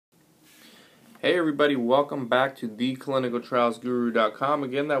Hey everybody, welcome back to theclinicaltrialsguru.com.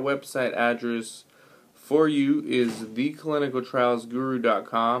 Again, that website address for you is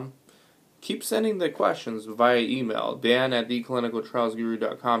theclinicaltrialsguru.com. Keep sending the questions via email,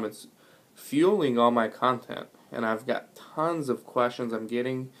 dan@theclinicaltrialsguru.com. It's fueling all my content, and I've got tons of questions. I'm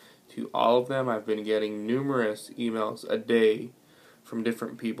getting to all of them. I've been getting numerous emails a day from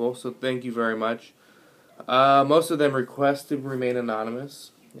different people, so thank you very much. Most of them request to remain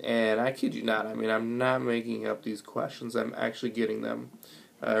anonymous. And I kid you not, I'm not making up these questions. I'm actually getting them,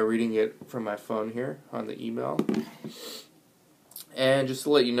 reading it from my phone here on the email. And just to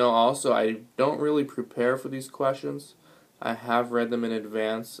let you know also, I don't really prepare for these questions. I have read them in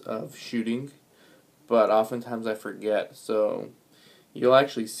advance of shooting, but oftentimes I forget. So you'll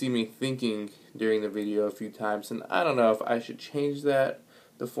actually see me thinking during the video a few times, and I don't know if I should change the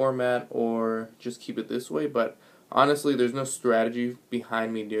format, or just keep it this way, but honestly, there's no strategy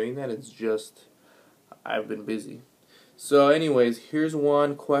behind me doing that. It's just I've been busy. So anyways, here's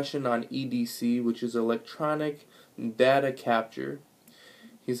one question on EDC, which is electronic data capture.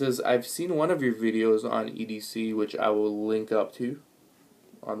 He says, I've seen one of your videos on EDC, which I will link up to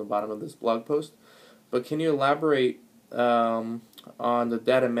on the bottom of this blog post. But can you elaborate on the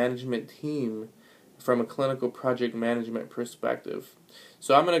data management team from a clinical project management perspective?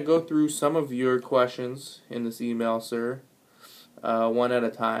 So I'm going to go through some of your questions in this email, sir, one at a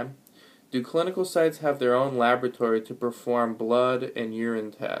time. Do clinical sites have their own laboratory to perform blood and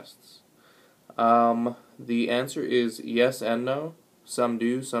urine tests? The answer is yes and no. Some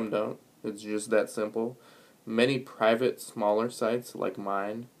do, some don't. It's just that simple. Many private, smaller sites like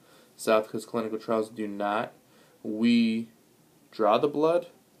mine, South Coast Clinical Trials, do not. We draw the blood,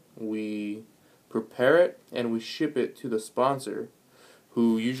 we prepare it, and we ship it to the sponsor,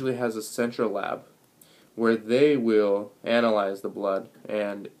 who usually has a central lab where they will analyze the blood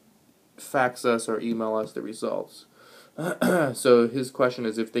and fax us or email us the results. So his question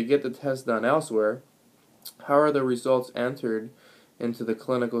is, if they get the test done elsewhere, how are the results entered into the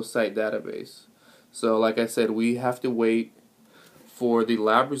clinical site database? So like I said, we have to wait for the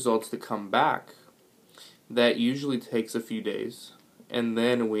lab results to come back. That usually takes a few days, and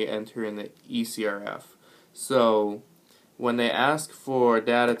then we enter in the Ecrf. So when they ask for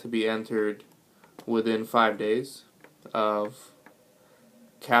data to be entered within 5 days of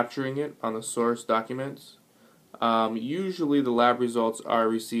capturing it on the source documents, usually the lab results are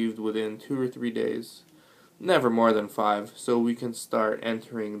received within 2 or 3 days, never more than 5, so we can start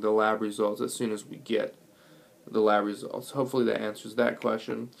entering the lab results as soon as we get the lab results. Hopefully that answers that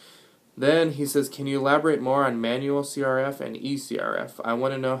question. Then he says, can you elaborate more on manual CRF and Ecrf? I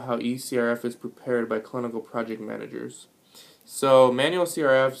want to know how Ecrf is prepared by clinical project managers. So manual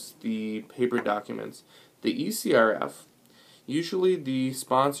CRFs, the paper documents. The Ecrf, usually the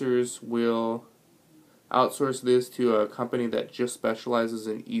sponsors will outsource this to a company that just specializes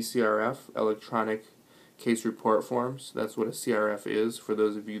in Ecrf, electronic case report forms. That's what a CRF is, for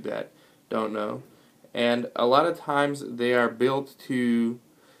those of you that don't know. And a lot of times they are built to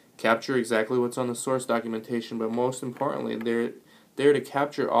capture exactly what's on the source documentation, but most importantly, they're there to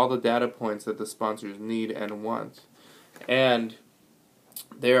capture all the data points that the sponsors need and want. And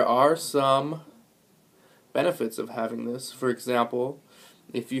there are some benefits of having this. For example,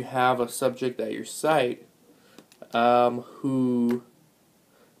 if you have a subject at your site who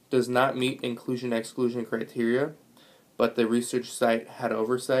does not meet inclusion-exclusion criteria, but the research site had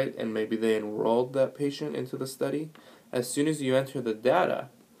oversight and maybe they enrolled that patient into the study, as soon as you enter the data,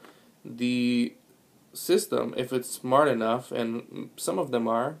 the system, if it's smart enough, and some of them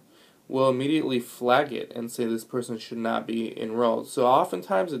are, will immediately flag it and say this person should not be enrolled. So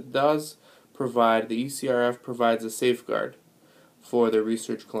oftentimes it does provide, the Ecrf provides a safeguard for the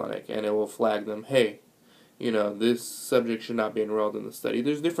research clinic, and it will flag them, hey, this subject should not be enrolled in the study.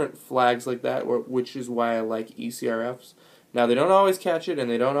 There's different flags like that, which is why I like Ecrfs. Now, they don't always catch it,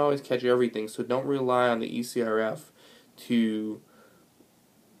 and they don't always catch everything, so don't rely on the Ecrf to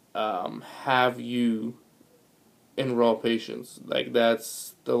have you enroll patients. Like,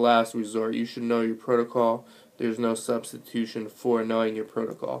 that's the last resort. You should know your protocol. There's no substitution for knowing your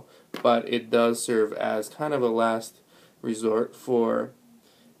protocol, but it does serve as kind of a last resort for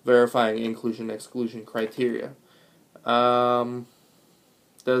verifying inclusion-exclusion criteria. Does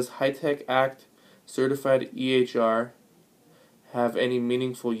Hitech Act certified EHR have any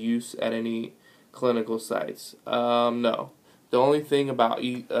meaningful use at any clinical sites? No. The only thing about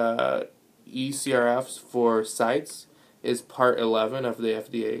Ecrfs for sites is Part 11 of the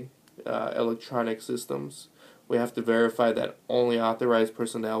FDA, electronic systems. We have to verify that only authorized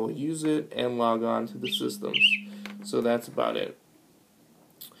personnel will use it and log on to the systems. So that's about it.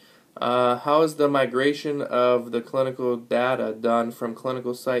 How is the migration of the clinical data done from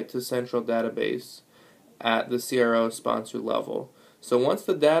clinical site to central database at the CRO sponsor level? So once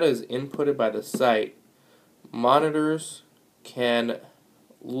the data is inputted by the site, monitors can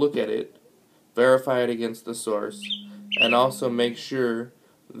look at it, verify it against the source, and also make sure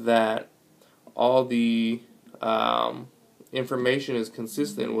that all the information is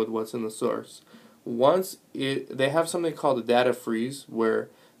consistent with what's in the source. They have something called a data freeze, where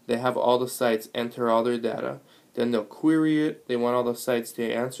they have all the sites enter all their data, then they'll query it. They want all the sites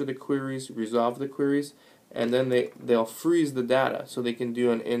to answer the queries, resolve the queries, and then they'll freeze the data so they can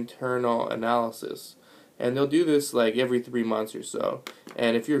do an internal analysis. And they'll do this like every 3 months or so.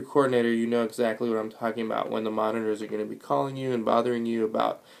 And if you're a coordinator, you know exactly what I'm talking about when the monitors are going to be calling you and bothering you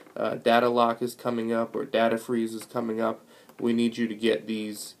about data lock is coming up or data freeze is coming up. We need you to get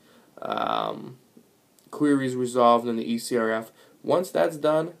these queries resolved in the Ecrf. Once that's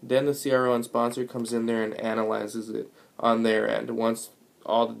done, then the CRO and sponsor comes in there and analyzes it on their end. Once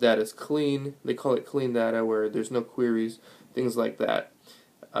all the data is clean, they call it clean data, where there's no queries, things like that.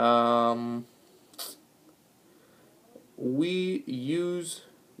 We use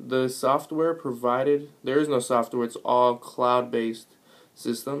the software provided. There is no software, it's all cloud-based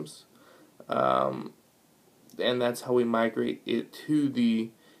systems. And that's how we migrate it to the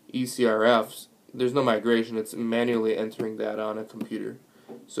Ecrfs. There's no migration, it's manually entering data on a computer.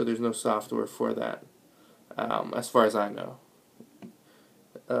 So there's no software for that, as far as I know.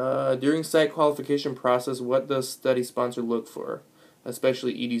 During site qualification process, what does study sponsor look for?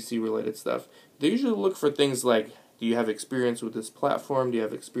 Especially EDC related stuff. They usually look for things like, do you have experience with this platform? Do you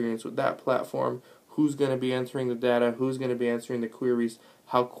have experience with that platform? Who's going to be entering the data? Who's going to be answering the queries?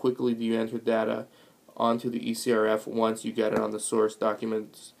 How quickly do you enter data onto the Ecrf once you get it on the source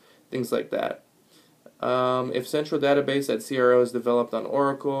documents? Things like that. If central database at CRO is developed on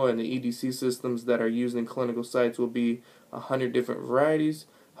Oracle and the EDC systems that are used in clinical sites will be 100 different varieties,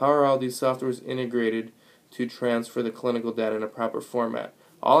 how are all these softwares integrated to transfer the clinical data in a proper format?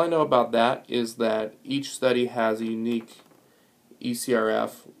 All I know about that is that each study has a unique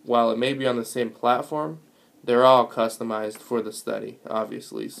Ecrf. While it may be on the same platform, they're all customized for the study,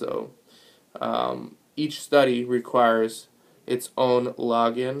 obviously. So each study requires its own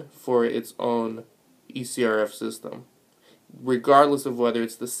login for its own Ecrf system, regardless of whether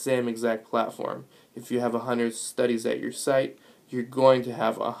it's the same exact platform. If you have 100 studies at your site, you're going to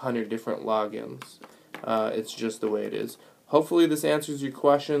have 100 different logins. It's just the way it is. Hopefully this answers your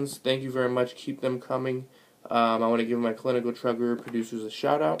questions. Thank you very much. Keep them coming. I want to give my clinical trial guru producers a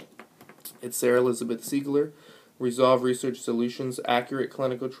shout out. It's Sarah Elizabeth Siegler, Resolve Research Solutions, Accurate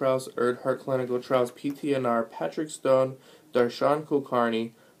Clinical Trials, Erdhart Clinical Trials, PTNR, Patrick Stone, Darshan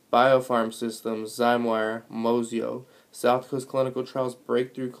Kulkarni, Biopharm Systems, Zymewire, Mozio, South Coast Clinical Trials,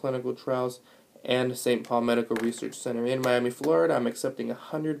 Breakthrough Clinical Trials, and St. Paul Medical Research Center in Miami, Florida. I'm accepting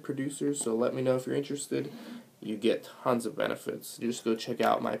 100 producers, so let me know if you're interested. You get tons of benefits. Just go check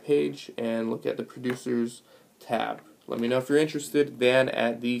out my page and look at the producers tab. Let me know if you're interested. Dan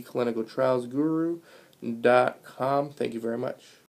at theclinicaltrialsguru.com. Thank you very much.